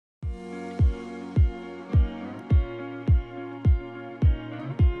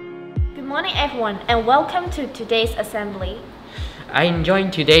morning everyone and welcome to today's assembly. I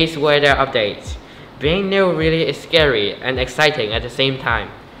enjoyed today's weather updates. Being new really is scary and exciting at the same time.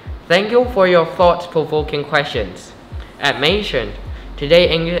 Thank you for your thought-provoking questions. As mentioned,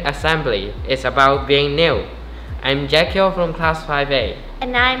 today's English assembly is about being new. I'm Jackie from class 5A.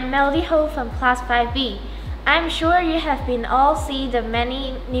 And I'm Melody Ho from class 5B. I'm sure you have been all see the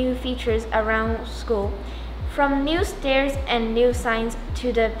many new features around school, from new stairs and new signs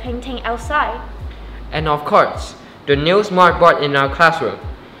to the painting outside. And of course, the new smart board in our classroom.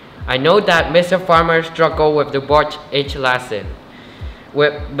 I know that Mr. Farmer struggled with the board each lesson.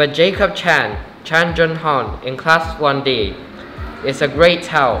 But Jacob Chan Junhon in class 1D is a great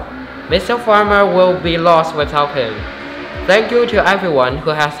help. Mr. Farmer will be lost without him. Thank you to everyone who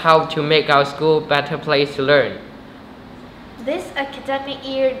has helped to make our school a better place to learn. This academic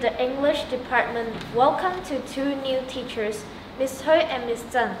year, the English department welcomed two new teachers, Ms. Hui and Ms.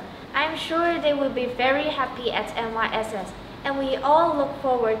 Zheng. I'm sure they will be very happy at NYSS, and we all look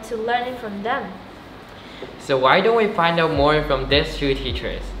forward to learning from them. So why don't we find out more from these two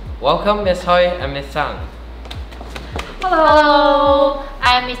teachers? Welcome Ms. Hui and Ms. Zhang. Hello,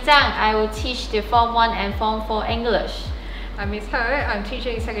 I'm Ms. Zhang. I will teach the Form 1 and Form 4 English. I'm Ms. He. I'm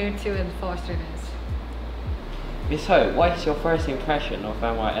teaching Secondary 2 and 4 students. Ms. Hui, what is your first impression of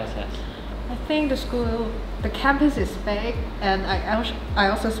NYSS? I think the campus is big, and I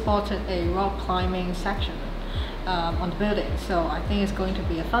also spotted a rock climbing section on the building, so I think it's going to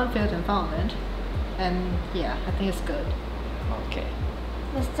be a fun-filled environment, and yeah, I think it's good. Okay.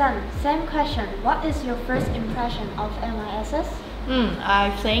 Ms. Zhang, same question. What is your first impression of NYSS?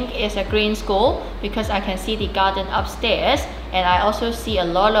 I think it's a green school because I can see the garden upstairs, and I also see a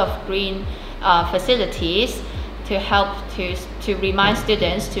lot of green facilities to help to remind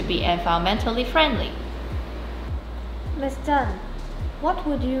students to be environmentally friendly. Ms. Zhang, what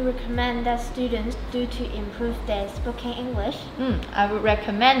would you recommend that students do to improve their spoken English? I would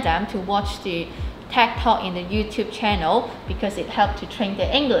recommend them to watch the Tech Talk in the YouTube channel because it helps to train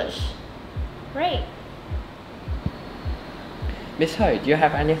their English. Great. Ms. Hui, do you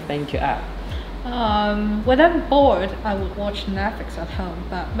have anything to add? When I'm bored, I would watch Netflix at home,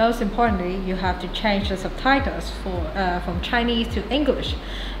 but most importantly, you have to change the subtitles from Chinese to English,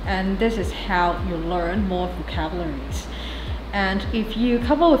 and this is how you learn more vocabularies. And if you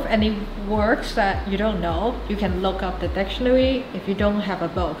come up with any words that you don't know, you can look up the dictionary. If you don't have a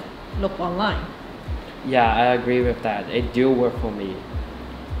book, look online. Yeah, I agree with that. It do work for me.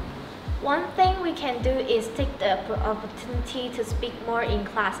 One thing we can do is take the opportunity to speak more in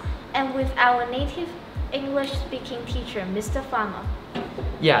class and with our native English-speaking teacher, Mr. Farmer.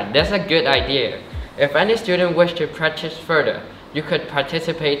 Yeah, that's a good idea. If any student wish to practice further, you could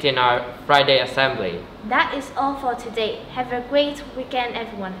participate in our Friday assembly. That is all for today. Have a great weekend,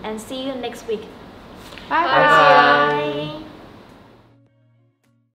 everyone, and see you next week. Bye. Bye.